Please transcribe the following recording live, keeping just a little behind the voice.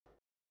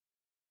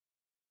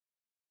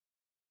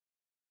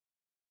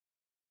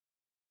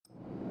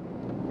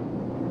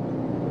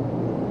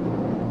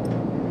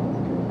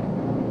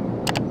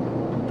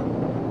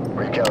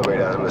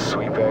Recalibrate azimuth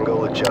sweep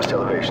angle, adjust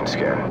elevation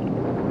scan.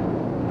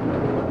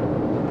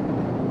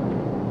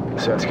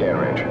 Set scan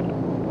range.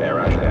 Yeah,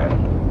 roger that.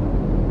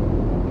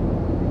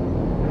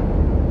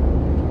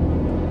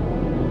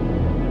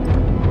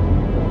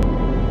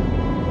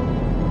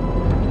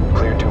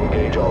 Cleared to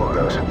engage all of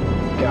those.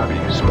 Copy,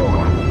 smoke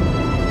them.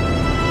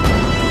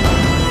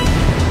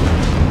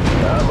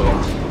 Boom.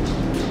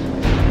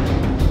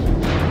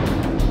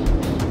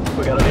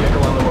 We got a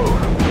vehicle on the move.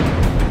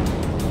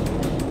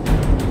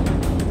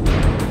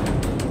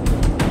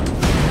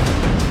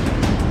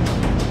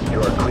 You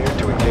are cleared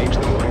to engage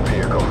the moving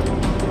vehicle.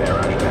 Yeah,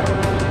 roger that.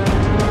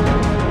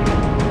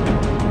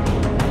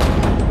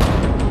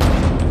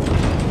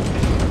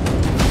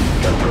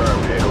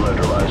 Confirmed, vehicle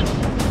neutralized.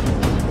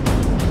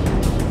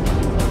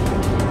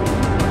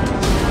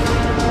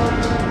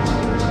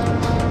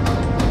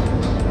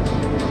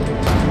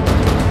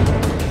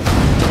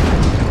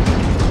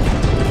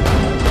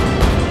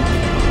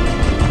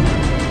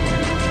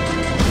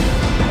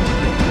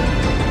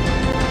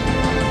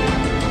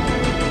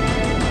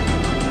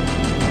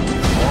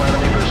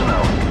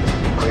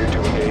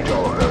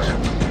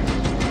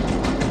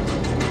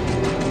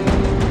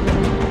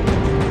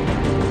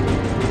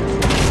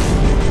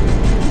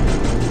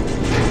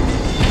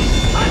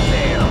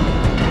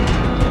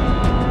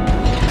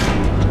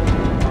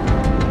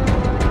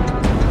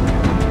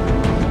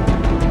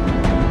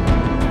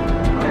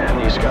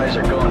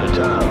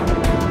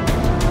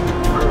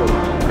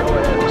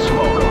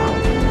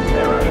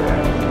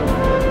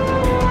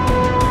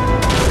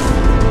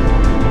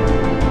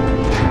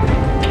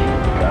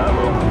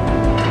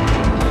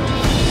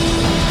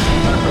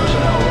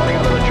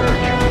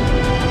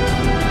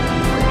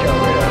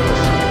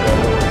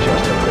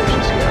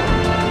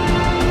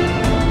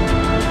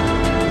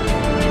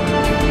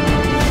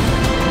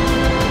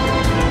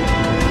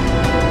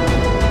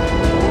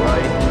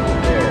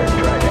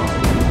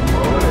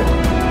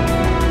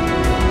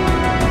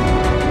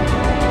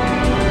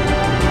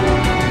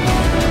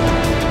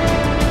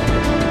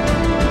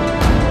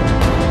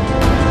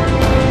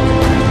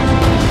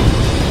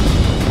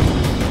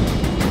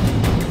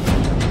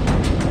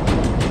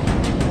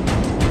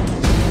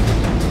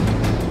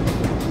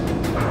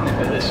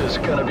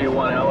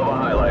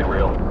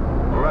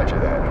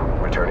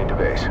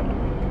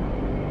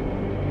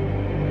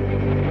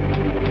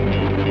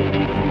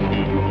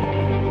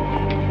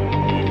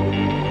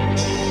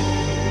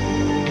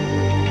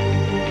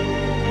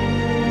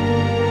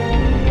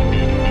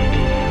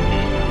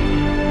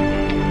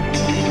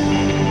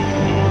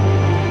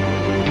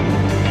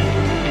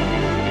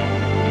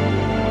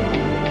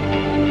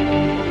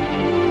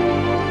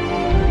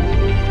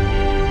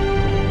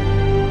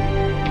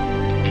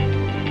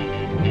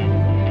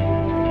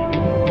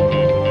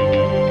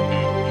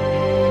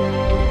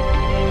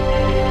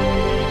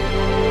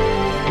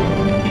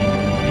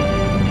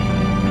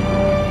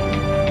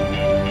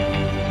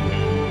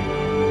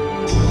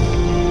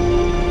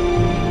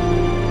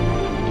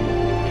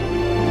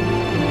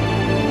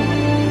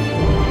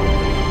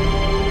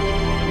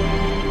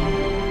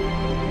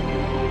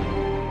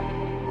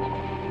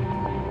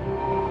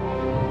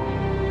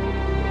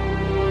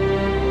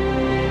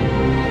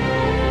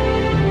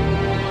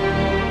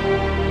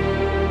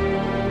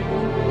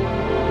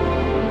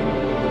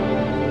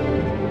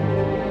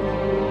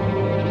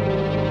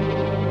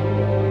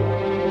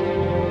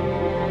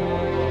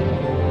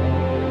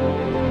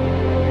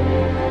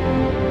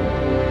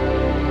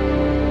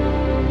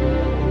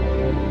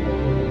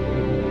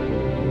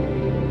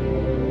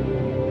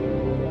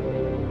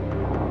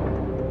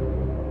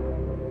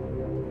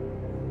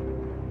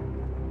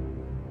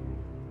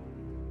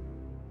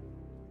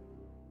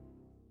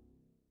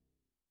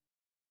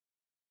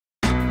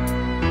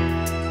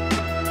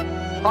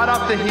 Hot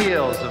off the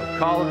heels of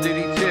Call of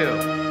Duty 2,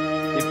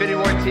 the Infinity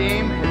Ward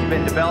team has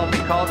been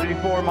developing Call of Duty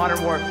 4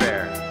 Modern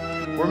Warfare.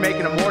 We're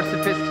making a more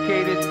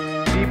sophisticated,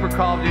 deeper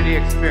Call of Duty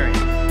experience.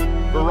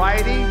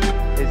 Variety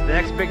is the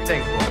next big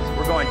thing for us.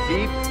 We're going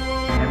deep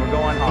and we're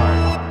going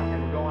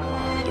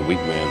hard. The weak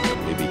man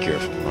may be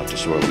careful not to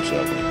soil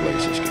himself when he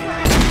plays this game.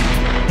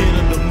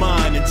 In the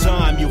mind and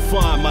time, you'll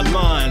find my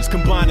lines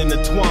combine and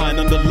entwine,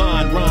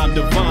 underline, rhyme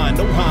divine.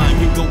 No hind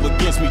can go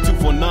against me.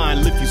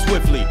 249, lift you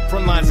swiftly.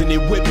 Front lines in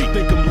it with me.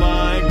 Think I'm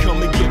lying?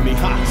 Come and get me.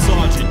 Hot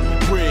Sergeant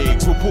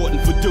Briggs reporting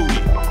for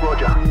duty.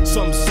 Roger.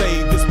 Some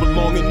say this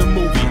belong in the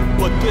movie,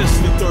 but this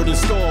the third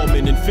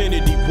installment.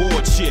 Infinity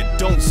Ward shit.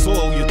 Don't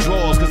soil your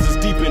drawers, cause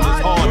it's deep in his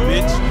heart,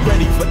 bitch.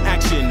 Ready for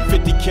action.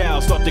 50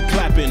 cal, start the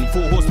clapping.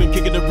 4 horsemen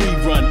kicking the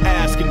rerun,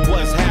 asking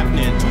what's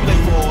happening. Too late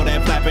for all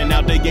that flapping.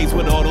 Out they gates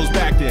with all those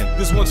backed in.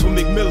 This one's for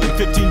McMillan.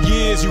 15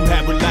 years you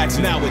have relaxed.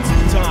 Now it's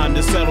time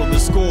to settle the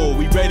score.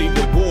 We ready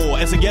to war.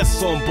 As a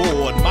guest on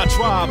board, my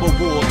tribe of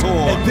war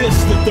tour. And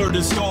this the third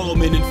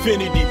installment.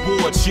 Infinity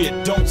Ward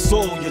shit. Don't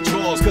soil your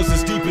drawers, cause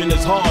it's deep in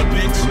his heart,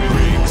 bitch.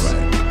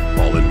 Alright,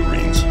 all in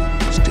Marines,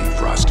 stay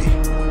frosty.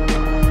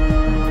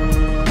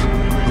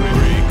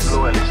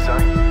 Blue Ellis,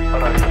 son. Are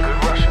they the good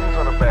Russians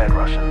or the bad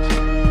Russians?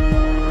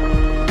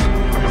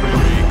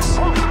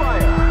 On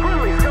fire!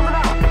 Friendly's coming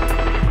out!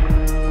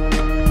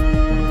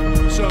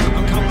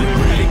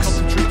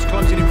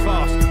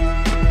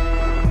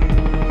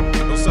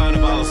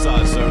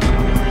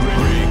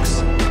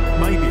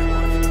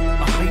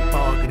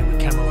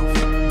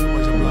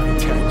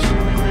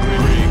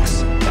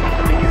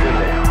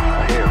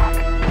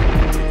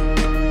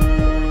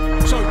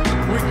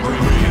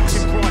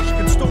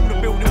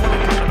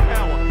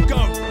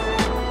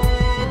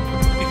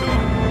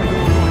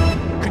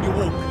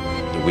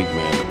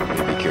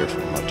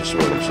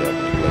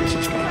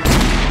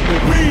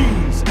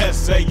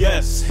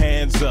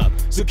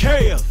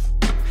 Zakaev.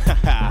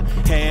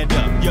 Hand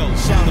up, yo,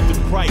 shout out to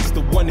Price,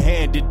 the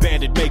one-handed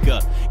bandit maker.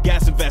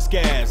 Gas and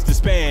Vasquez,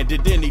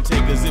 disbanded any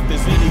takers. If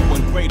there's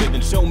anyone greater,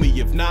 then show me.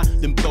 If not,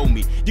 then blow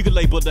me. You can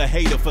label the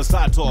hater for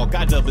side talk,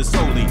 I dub it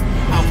solely.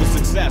 Out for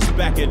success,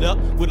 back it up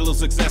with a little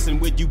success.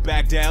 And when you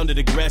back down to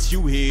digress,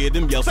 you hear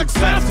them yell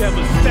success.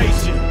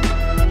 Devastation.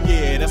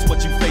 Yeah, that's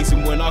what you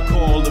facing when I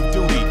call of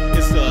duty.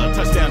 It's a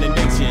touchdown in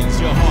nations.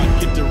 Your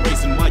heart get to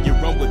racing while you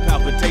run with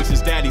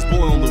palpitations. Daddy's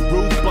boy on the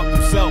roof, buck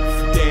himself,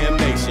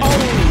 damnation.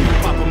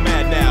 Papa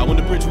mad now, on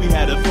the bridge we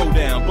had a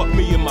throwdown. Buck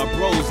me and my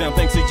bros down,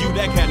 thanks to you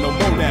that cat no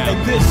more now.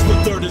 And this the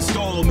third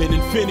installment,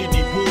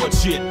 Infinity Ward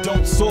shit.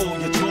 Don't soil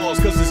your drawers,